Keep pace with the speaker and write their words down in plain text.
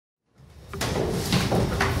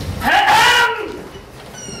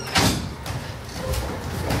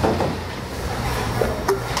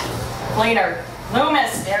Cleaner.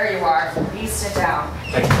 Loomis, there you are. Please sit down.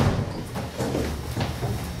 Thank you.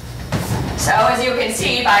 So, as you can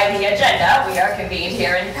see by the agenda, we are convened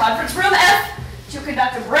here in Conference Room F to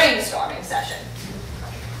conduct a brainstorming session.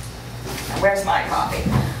 Now, where's my coffee?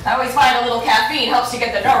 I always find a little caffeine helps to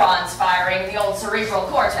get the neurons firing in the old cerebral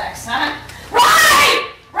cortex, huh?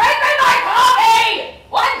 Ronnie! Bring me my coffee!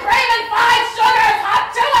 1 cream and 5 sugars!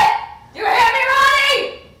 Hop to it! Do you hear me,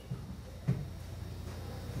 Ronnie?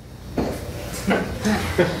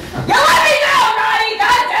 You let me down, Ronnie!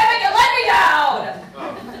 God damn it, you let me down!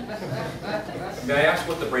 May I ask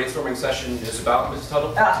what the brainstorming session is about, Mrs.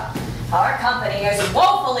 Tuttle? Our company is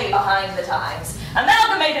woefully behind the times.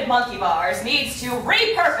 Amalgamated Monkey Bars needs to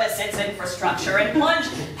repurpose its infrastructure and plunge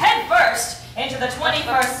headfirst into the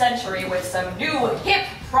 21st century with some new hip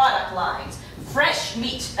product lines. Fresh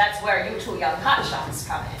meat, that's where you two young hotshots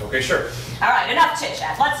come in. Okay, sure. All right, enough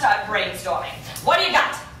chit-chat. Let's start brainstorming. What do you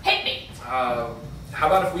got? Hit me. How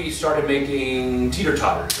about if we started making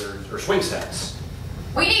teeter-totters or swing sets?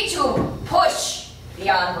 We need to push the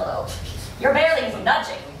envelope. You're barely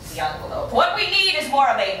nudging the envelope. What we need is more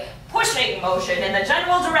of a pushing motion in the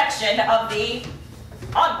general direction of the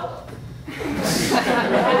envelope.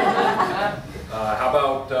 How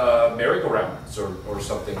about merry-go-rounds or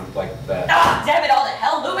something like that? Ah, damn it all to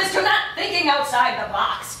hell, Loomis, you're not thinking outside the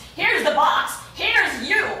box. Here's the box. Here's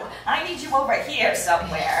you. I need you over here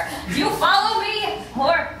somewhere. Do you follow me?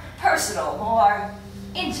 More personal, more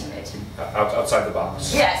intimate. Outside the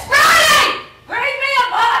box. Yes. Ronnie! Bring me a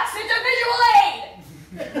box! It's a visual aid!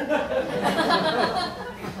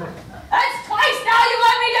 That's twice now you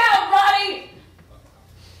let me down, Ronnie!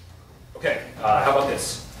 Okay, how about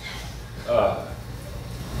this?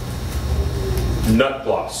 Nut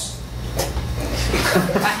gloss.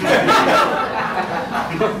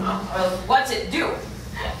 Well, what's it do?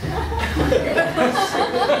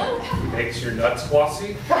 Makes your nuts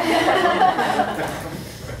glossy?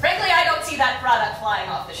 Frankly, I don't see that product flying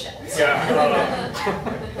off the shelves. Yeah,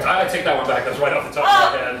 I take that one back. That's right off the top of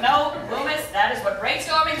my head. No, Loomis, that is what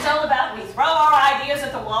brainstorming is all about. We throw our ideas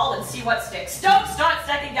at the wall and see what sticks. Don't start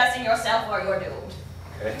second-guessing yourself or you're doomed.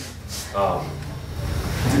 Okay. How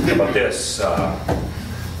about this?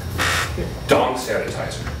 Dong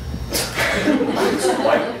sanitizer.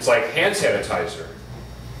 It's like hand sanitizer,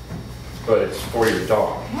 but it's for your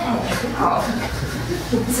dong. Oh,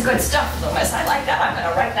 it's good stuff, Loomis. I like that. I'm going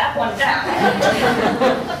to write that one down.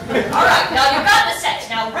 All right, now you've got the set.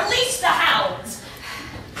 Now release the hounds.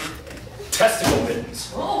 Testicle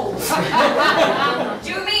mittens. Ooh. Do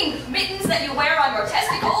you mean mittens that you wear on your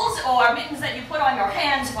testicles, or mittens that you put on your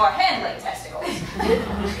hands for handling testicles?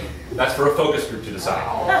 That's for a focus group to decide.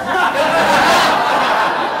 I'll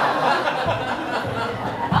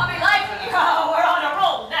be likely. We're on a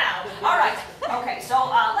roll now. All right. Okay, so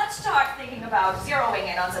let's start thinking about zeroing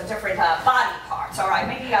in on some different body parts. All right,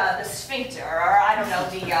 maybe the sphincter, or I don't know,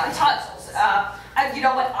 the tonsils. You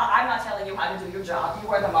know what? I'm not telling you how to do your job. You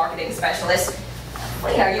are the marketing specialist.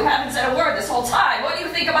 Cleaner, you haven't said a word this whole time. What do you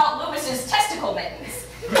think about Loomis's testicle mittens?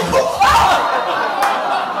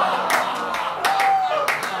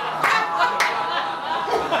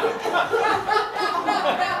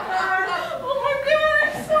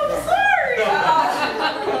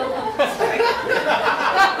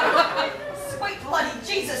 Sweet bloody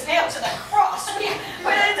Jesus nailed to the cross.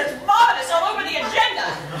 It's vomitous all over the agenda.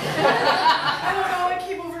 I don't know what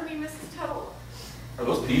came over me, Mrs. Tuttle. Are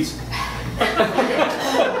those peas?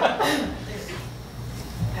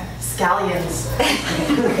 Scallions.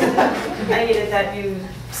 I ate at that new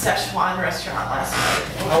Szechuan restaurant last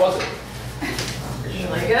night. How was it?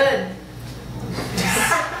 Really good.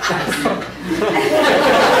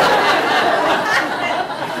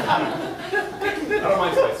 I don't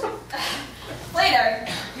mind spicy. Later,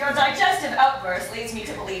 your digestive outburst leads me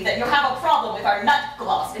to believe that you have a problem with our nut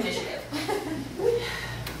gloss initiative.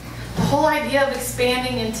 The whole idea of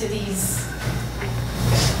expanding into these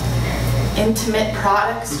intimate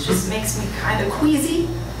products just makes me kind of queasy.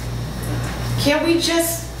 Can't we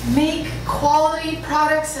just make quality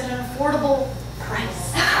products at an affordable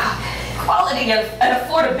price? Quality and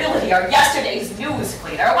affordability are yesterday's news,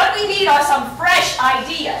 Cleaner. What we need are some fresh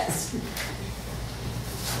ideas.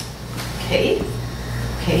 Okay.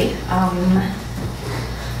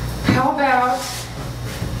 How about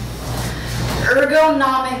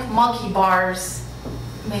ergonomic monkey bars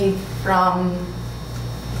made from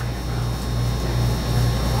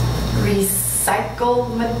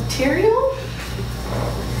recycled material?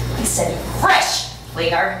 I said fresh,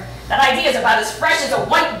 Cleaner. That idea is about as fresh as a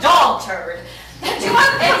white dog turd. Do you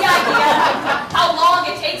have any idea how long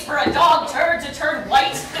it takes for a dog turd to turn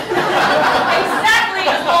white? Exactly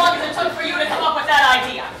as long as it took for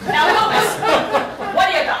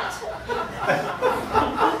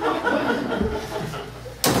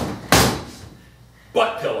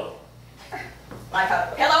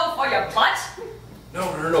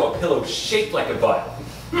pillow shaped like a butt.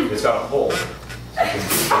 It's got a hole. Lewis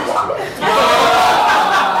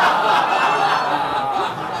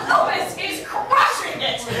is crushing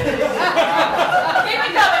it! Keep it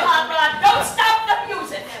coming, Hot Rod! Don't stop the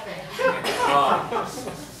music!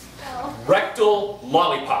 Rectal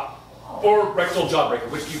lollipop. Or rectal jawbreaker,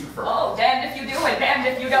 which do you prefer? Oh, damned if you do and damned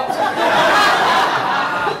if you don't. What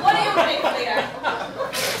do you think, Leader?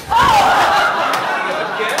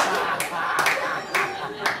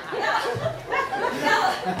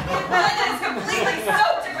 That is completely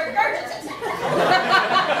soaked and regurgitated.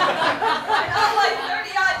 In all my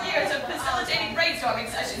 30-odd years of facilitating brainstorming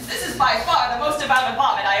sessions, this is by far the most amount of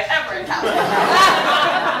vomit I have ever encountered.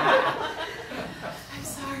 I'm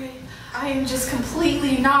sorry. I am just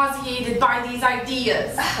completely nauseated by these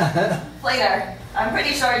ideas. Later, I'm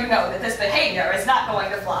pretty sure you know that this behavior is not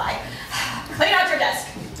going to fly. Clean out your desk.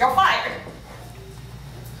 You're fired.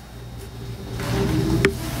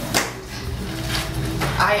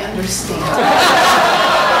 I understand.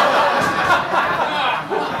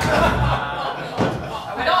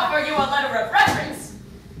 I would offer you a letter of reference,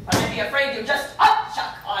 but I'd be afraid you just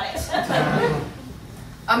upchuck on it.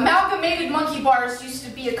 Amalgamated Monkey Bars used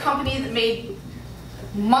to be a company that made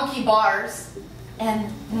monkey bars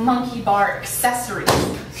and monkey bar accessories.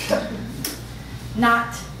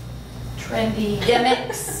 Not trendy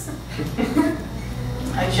gimmicks.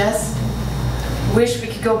 I just wish we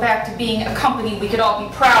could go back to being a company we could all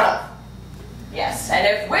be proud of. Yes, and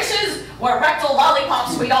if wishes were rectal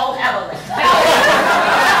lollipops, we'd all have a lick.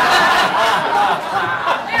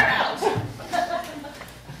 Clear out.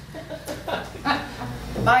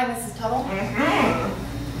 Goodbye, Mrs. Tuttle.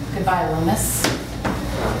 Goodbye, Loomis.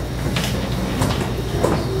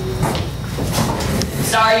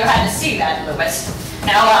 Sorry you had to see that, Lewis.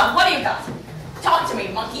 Now, what do you got? Talk to me,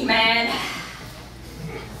 monkey man.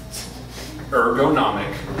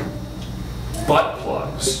 Ergonomic butt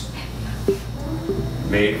plugs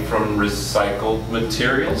made from recycled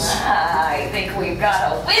materials. I think we've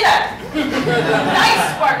got a winner.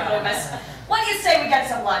 Nice work, Loomis. What do you say we get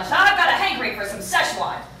some lunch? I've got a hankering for some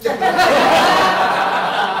Szechuan. Yeah,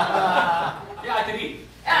 I could eat.